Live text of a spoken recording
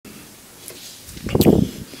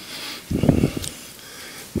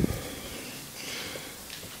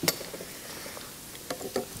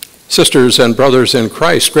Sisters and brothers in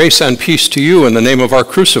Christ, grace and peace to you in the name of our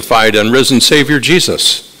crucified and risen Savior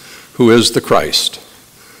Jesus, who is the Christ.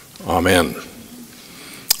 Amen.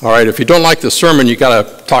 All right, if you don't like the sermon, you got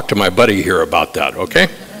to talk to my buddy here about that, okay?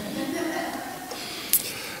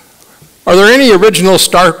 Are there any original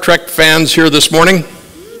Star Trek fans here this morning?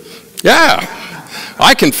 Yeah,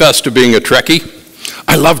 I confess to being a Trekkie.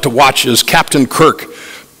 I love to watch as Captain Kirk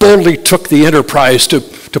boldly took the Enterprise to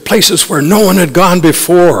places where no one had gone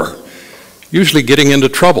before, usually getting into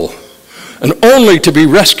trouble, and only to be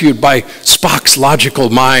rescued by Spock's logical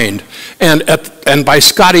mind and by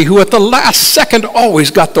Scotty, who at the last second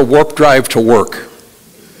always got the warp drive to work.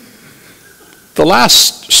 The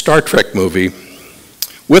last Star Trek movie,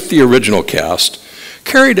 with the original cast,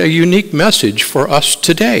 carried a unique message for us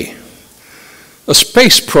today. A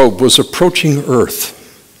space probe was approaching Earth,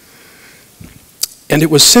 and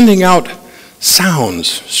it was sending out sounds,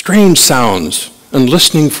 strange sounds, and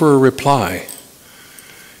listening for a reply.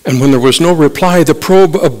 And when there was no reply, the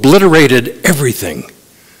probe obliterated everything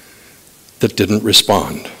that didn't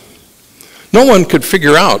respond. No one could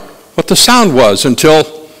figure out what the sound was until,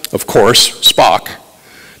 of course, Spock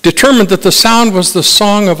determined that the sound was the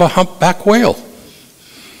song of a humpback whale,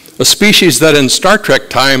 a species that in Star Trek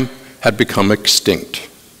time had become extinct.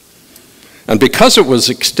 And because it was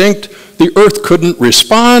extinct, the Earth couldn't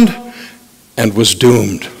respond and was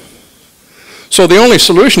doomed. So the only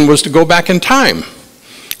solution was to go back in time,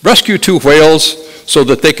 rescue two whales so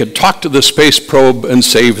that they could talk to the space probe and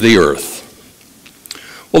save the Earth.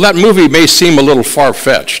 Well, that movie may seem a little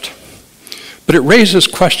far-fetched, but it raises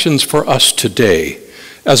questions for us today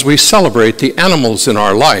as we celebrate the animals in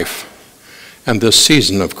our life and this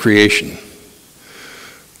season of creation.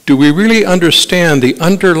 Do we really understand the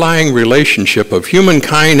underlying relationship of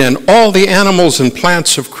humankind and all the animals and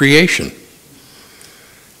plants of creation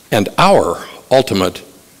and our ultimate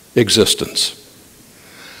existence?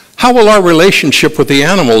 How will our relationship with the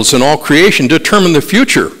animals and all creation determine the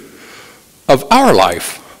future of our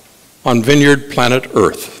life on Vineyard Planet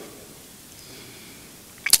Earth?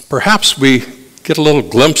 Perhaps we get a little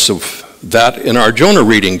glimpse of that in our Jonah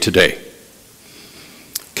reading today.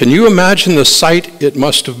 Can you imagine the sight it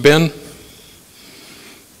must have been?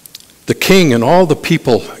 The king and all the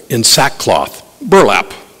people in sackcloth,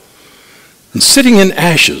 burlap, and sitting in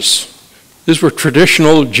ashes. These were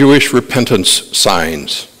traditional Jewish repentance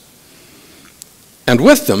signs. And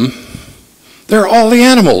with them, there are all the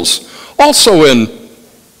animals, also in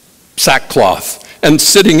sackcloth and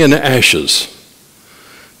sitting in ashes.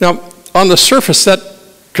 Now, on the surface, that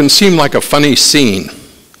can seem like a funny scene.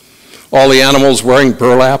 All the animals wearing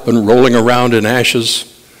burlap and rolling around in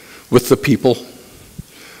ashes with the people.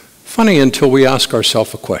 Funny until we ask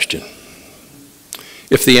ourselves a question.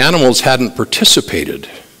 If the animals hadn't participated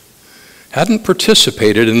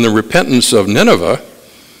in the repentance of Nineveh,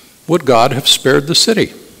 would God have spared the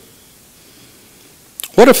city?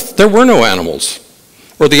 What if there were no animals,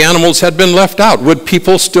 or the animals had been left out? Would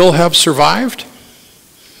people still have survived?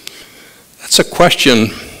 That's a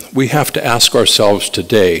question we have to ask ourselves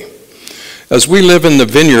today as we live in the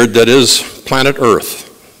vineyard that is planet Earth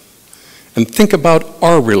and think about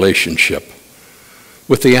our relationship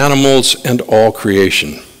with the animals and all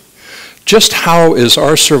creation. Just how is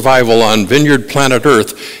our survival on Vineyard Planet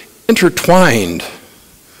Earth intertwined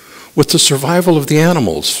with the survival of the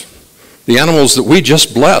animals that we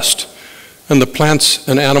just blessed, and the plants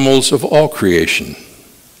and animals of all creation?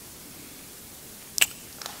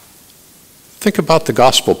 Think about the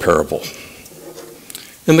gospel parable.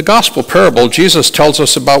 In the gospel parable, Jesus tells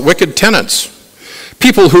us about wicked tenants,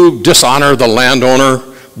 people who dishonor the landowner,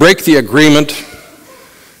 break the agreement,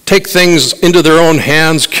 take things into their own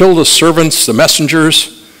hands, kill the servants, the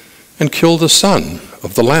messengers, and kill the son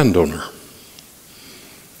of the landowner.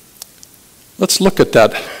 Let's look at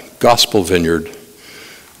that gospel vineyard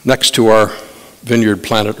next to our Vineyard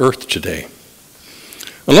Planet Earth today.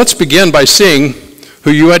 And let's begin by seeing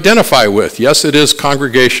who you identify with. Yes, it is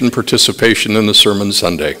congregation participation in the sermon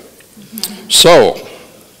Sunday. So,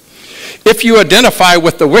 if you identify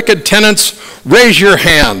with the wicked tenants, raise your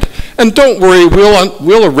hand. And don't worry,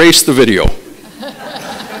 we'll erase the video.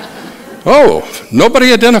 Oh,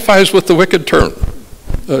 nobody identifies with the wicked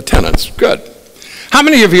tenants. Good. How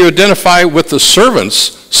many of you identify with the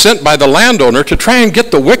servants sent by the landowner to try and get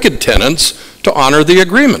the wicked tenants to honor the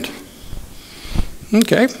agreement?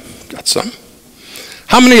 Okay, got some.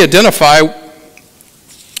 How many identify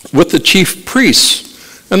with the chief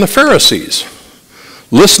priests and the Pharisees,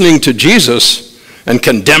 listening to Jesus and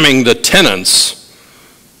condemning the tenants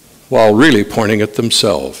while really pointing at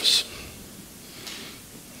themselves?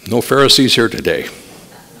 No Pharisees here today.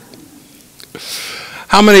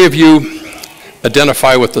 How many of you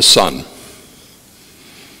identify with the Son?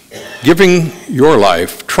 Giving your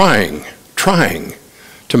life, trying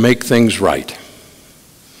to make things right.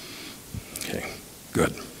 Okay,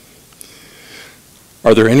 good.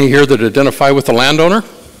 Are there any here that identify with the landowner?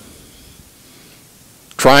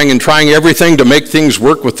 Trying everything to make things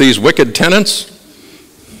work with these wicked tenants?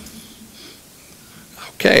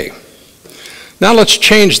 Okay. Now let's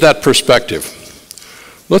change that perspective.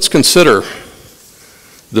 Let's consider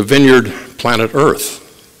the vineyard planet Earth.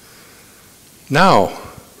 Now,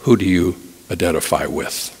 who do you identify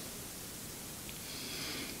with?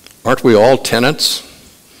 Aren't we all tenants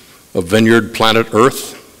of vineyard planet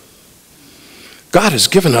Earth? God has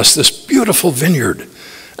given us this beautiful vineyard,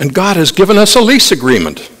 and God has given us a lease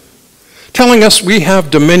agreement telling us we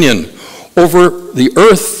have dominion over the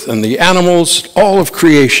earth and the animals, all of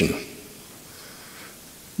creation.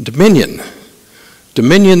 Dominion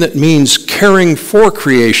that means caring for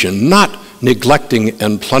creation, not neglecting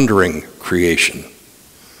and plundering creation.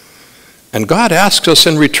 And God asks us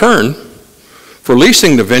in return for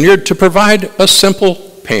leasing the vineyard to provide a simple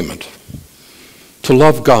payment: to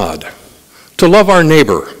love God, to love our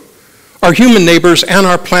neighbor, our human neighbors and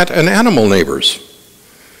our plant and animal neighbors,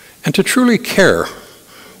 and to truly care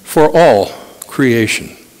for all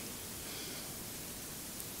creation.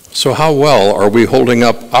 So how well are we holding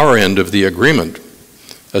up our end of the agreement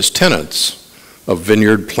as tenants of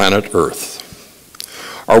Vineyard Planet Earth?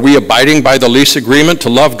 Are we abiding by the lease agreement to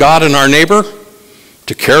love God and our neighbor,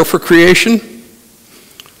 to care for creation?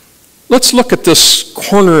 Let's look at this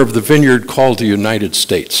corner of the vineyard called the United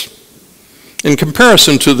States in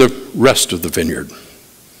comparison to the rest of the vineyard.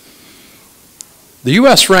 The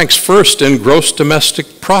U.S. ranks first in gross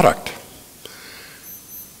domestic product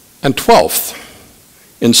and 12th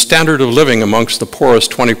in standard of living amongst the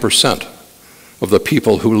poorest 20% of the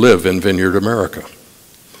people who live in Vineyard America.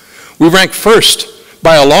 We rank first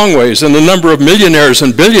by a long ways in the number of millionaires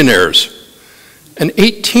and billionaires, and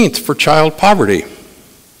 18th for child poverty.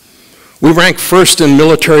 We rank first in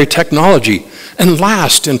military technology and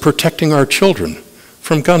last in protecting our children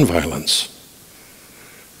from gun violence.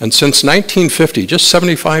 And since 1950, just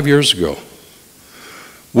 75 years ago,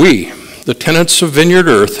 we, the tenants of Vineyard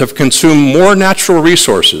Earth, have consumed more natural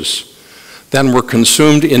resources than were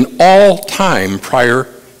consumed in all time prior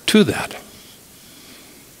to that.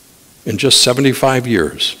 In just 75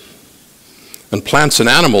 years. And plants and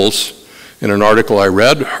animals, in an article I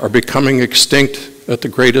read, are becoming extinct at the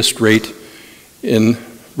greatest rate in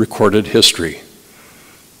recorded history.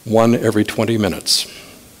 One every 20 minutes.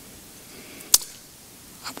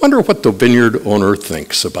 I wonder what the vineyard owner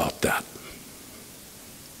thinks about that.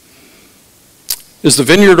 Is the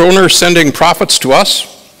vineyard owner sending prophets to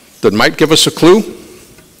us that might give us a clue?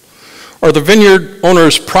 Are the vineyard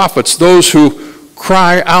owner's prophets those who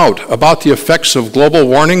cry out about the effects of global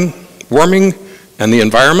warming and the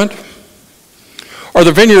environment? Are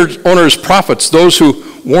the vineyard owner's prophets those who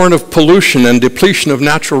warn of pollution and depletion of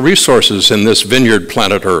natural resources in this vineyard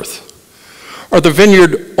planet Earth? Are the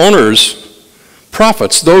vineyard owner's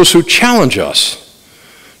prophets those who challenge us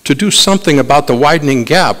to do something about the widening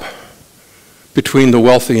gap between the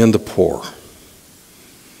wealthy and the poor?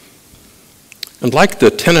 And like the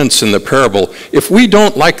tenants in the parable, if we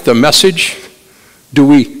don't like the message, do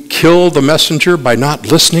we kill the messenger by not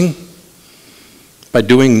listening, by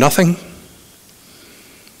doing nothing?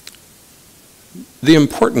 The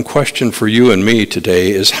important question for you and me today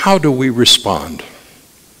is, how do we respond?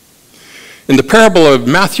 In the parable of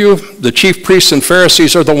Matthew, the chief priests and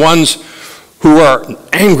Pharisees are the ones who are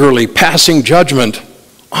angrily passing judgment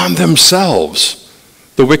on themselves,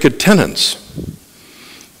 the wicked tenants.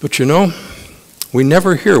 But you know, we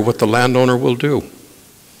never hear what the landowner will do.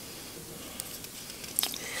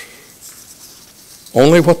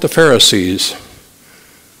 Only what the Pharisees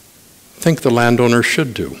think the landowner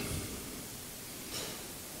should do.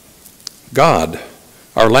 God,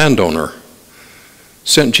 our landowner,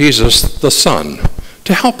 sent Jesus the Son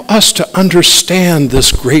to help us to understand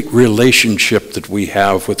this great relationship that we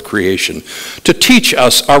have with creation, to teach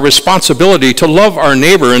us our responsibility to love our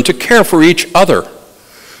neighbor and to care for each other,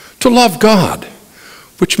 to love God,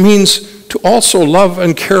 which means to also love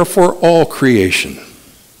and care for all creation.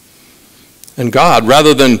 And God,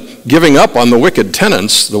 rather than giving up on the wicked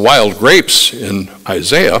tenants, the wild grapes in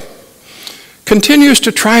Isaiah, continues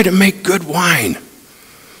to try to make good wine,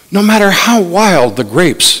 no matter how wild the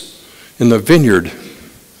grapes in the vineyard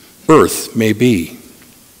earth may be.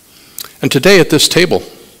 And today at this table,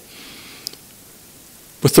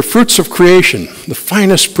 with the fruits of creation, the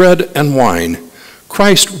finest bread and wine,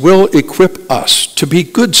 Christ will equip us to be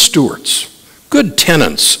good stewards, good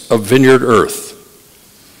tenants of Vineyard Earth.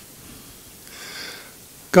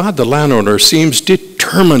 God, the landowner, seems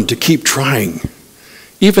determined to keep trying,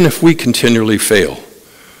 even if we continually fail.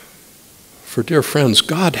 For, dear friends,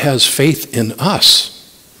 God has faith in us.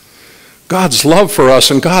 God's love for us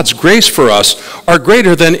and God's grace for us are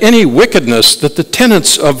greater than any wickedness that the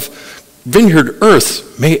tenants of Vineyard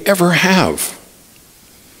Earth may ever have.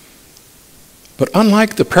 But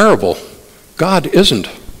unlike the parable, God isn't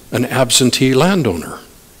an absentee landowner.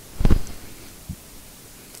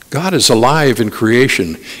 God is alive in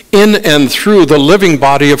creation, in and through the living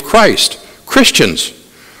body of Christ. Christians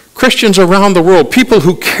around the world, people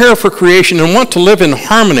who care for creation and want to live in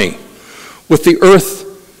harmony with the earth,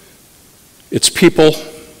 its people,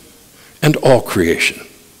 and all creation.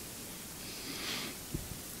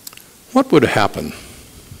 What would happen?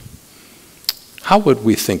 How would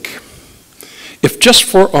we think if just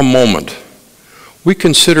for a moment we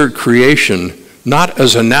considered creation not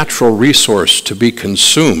as a natural resource to be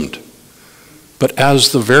consumed, but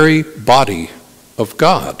as the very body of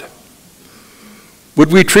God?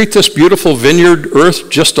 Would we treat this beautiful vineyard earth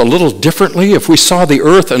just a little differently if we saw the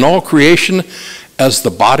earth and all creation as the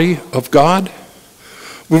body of God?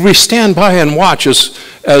 Would we stand by and watch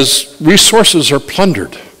as resources are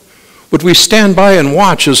plundered? Would we stand by and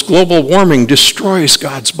watch as global warming destroys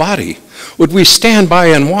God's body? Would we stand by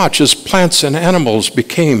and watch as plants and animals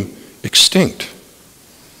became extinct?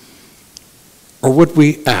 Or would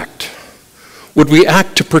we act? Would we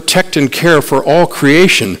act to protect and care for all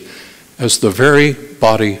creation as the very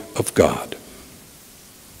body of God?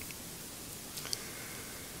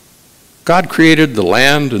 God created the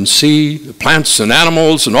land and sea, the plants and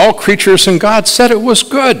animals and all creatures, and God said it was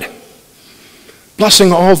good,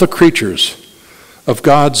 blessing all the creatures of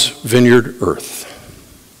God's vineyard earth.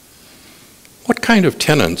 What kind of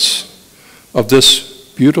tenants of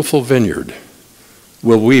this beautiful vineyard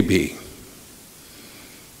will we be?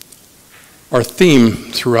 Our theme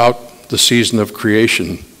throughout the season of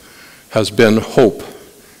creation has been hope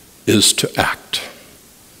is to act.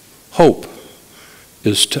 Hope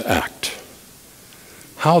is to act.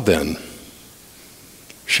 How then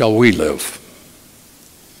shall we live?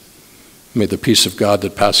 May the peace of God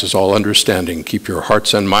that passes all understanding keep your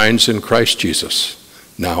hearts and minds in Christ Jesus,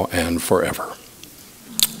 now and forever.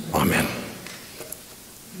 Amen.